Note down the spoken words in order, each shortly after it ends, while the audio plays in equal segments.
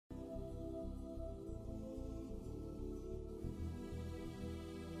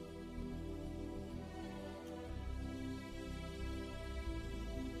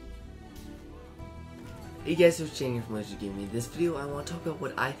Hey guys, it's Shane here from LazerGaming. In this video, I want to talk about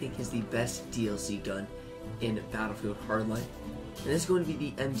what I think is the best DLC gun in Battlefield Hardline. And this is going to be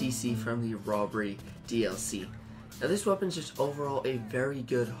the MDC from the Robbery DLC. Now this weapon is just overall a very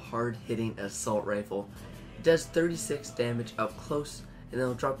good hard-hitting assault rifle. It does 36 damage up close, and then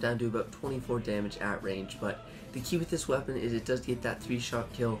it'll drop down to about 24 damage at range. But the key with this weapon is it does get that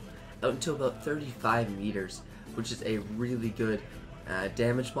 3-shot kill out until about 35 meters, which is a really good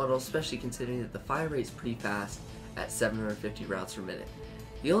damage model, especially considering that the fire rate is pretty fast at 750 rounds per minute.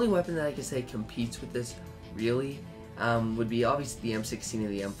 The only weapon that I can say competes with this really would be obviously the M16 and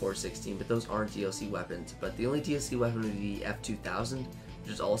the M416, but those aren't DLC weapons. But the only DLC weapon would be the F2000,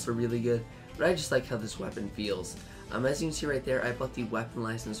 which is also really good, but I just like how this weapon feels. As you can see right there, I bought the weapon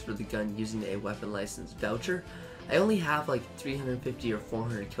license for the gun using a weapon license voucher. I only have like 350 or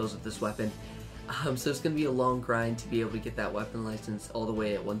 400 kills with this weapon, so it's going to be a long grind to be able to get that weapon license all the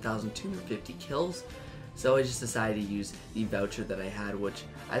way at 1,250 kills. So I just decided to use the voucher that I had, which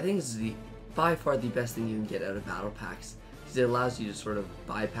I think is by far the best thing you can get out of battle packs, because it allows you to sort of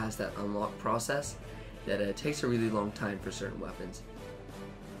bypass that unlock process that takes a really long time for certain weapons.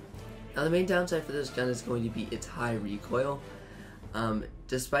 Now the main downside for this gun is going to be its high recoil.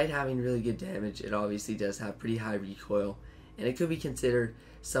 Despite having really good damage, it obviously does have pretty high recoil, and it could be considered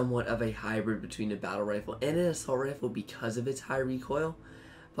somewhat of a hybrid between a battle rifle and an assault rifle because of its high recoil.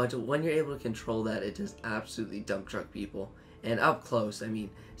 But when you're able to control that, it does absolutely dump truck people. And up close, I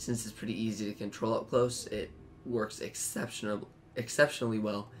mean, since it's pretty easy to control up close, it works exceptionally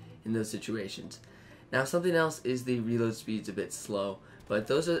well in those situations. Now something else is the reload speed's a bit slow, but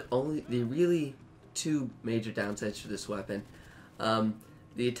those are only the really two major downsides for this weapon.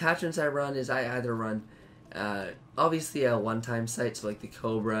 The attachments I run is I either run obviously a one-time sight, so like the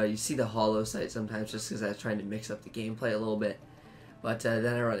Cobra. You see the hollow sight sometimes just because I was trying to mix up the gameplay a little bit. But then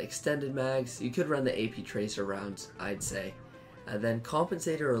I run extended mags. You could run the AP Tracer rounds, I'd say. Then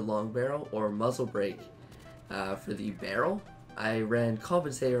compensator or long barrel or muzzle brake for the barrel. I ran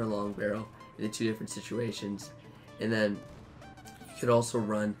compensator and long barrel in the two different situations. And then you could also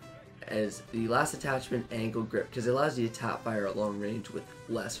run as the last attachment angle grip, because it allows you to tap fire at long range with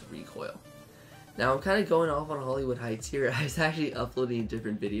less recoil. Now I'm kind of going off on Hollywood Heights here. I was actually uploading a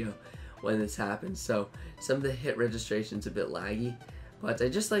different video when this happened, so some of the hit registration's a bit laggy, but I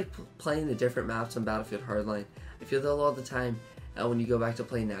just like playing the different maps on Battlefield Hardline. I feel that a lot of the time when you go back to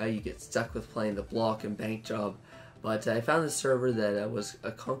play now, you get stuck with playing the block and bank job, but I found this server that was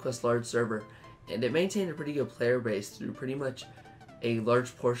a Conquest Large server, and it maintained a pretty good player base through pretty much a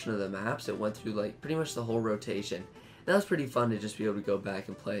large portion of the maps. It went through like pretty much the whole rotation. And that was pretty fun to just be able to go back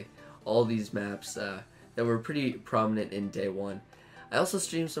and play all these maps that were pretty prominent in day one. I also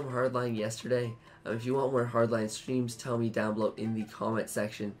streamed some Hardline yesterday. If you want more Hardline streams, tell me down below in the comment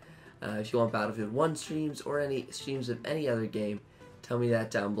section. If you want Battlefield 1 streams or any streams of any other game, tell me that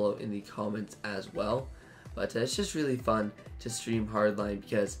down below in the comments as well. But it's just really fun to stream Hardline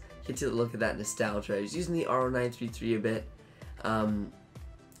because you get to look at that nostalgia. I was using the R933 a bit.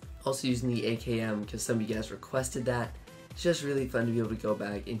 Also using the AKM because some of you guys requested that. It's just really fun to be able to go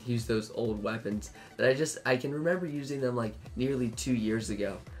back and use those old weapons that I can remember using them like nearly 2 years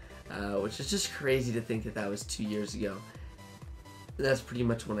ago, which is just crazy to think that that was 2 years ago. And that's pretty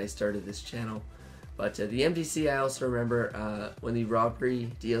much when I started this channel. But the MDC, I also remember when the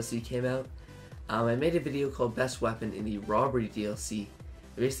Robbery DLC came out. I made a video called Best Weapon in the Robbery DLC.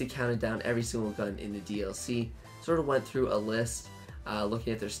 I basically counted down every single gun in the DLC, sort of went through a list,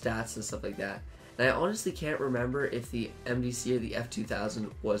 looking at their stats and stuff like that. And I honestly can't remember if the MDC or the F2000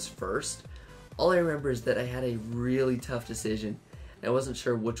 was first. All I remember is that I had a really tough decision, and I wasn't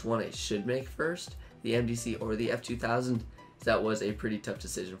sure which one I should make first, the MDC or the F2000. That was a pretty tough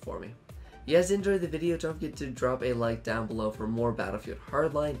decision for me. If you guys enjoyed the video, don't forget to drop a like down below for more Battlefield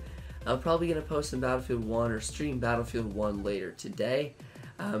Hardline. I'm probably going to post some Battlefield 1 or stream Battlefield 1 later today,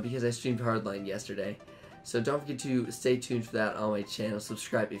 because I streamed Hardline yesterday. So don't forget to stay tuned for that on my channel.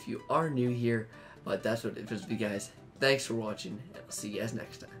 Subscribe if you are new here. But that's what it is for you guys. Thanks for watching, and I'll see you guys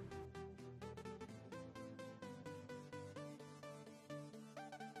next time.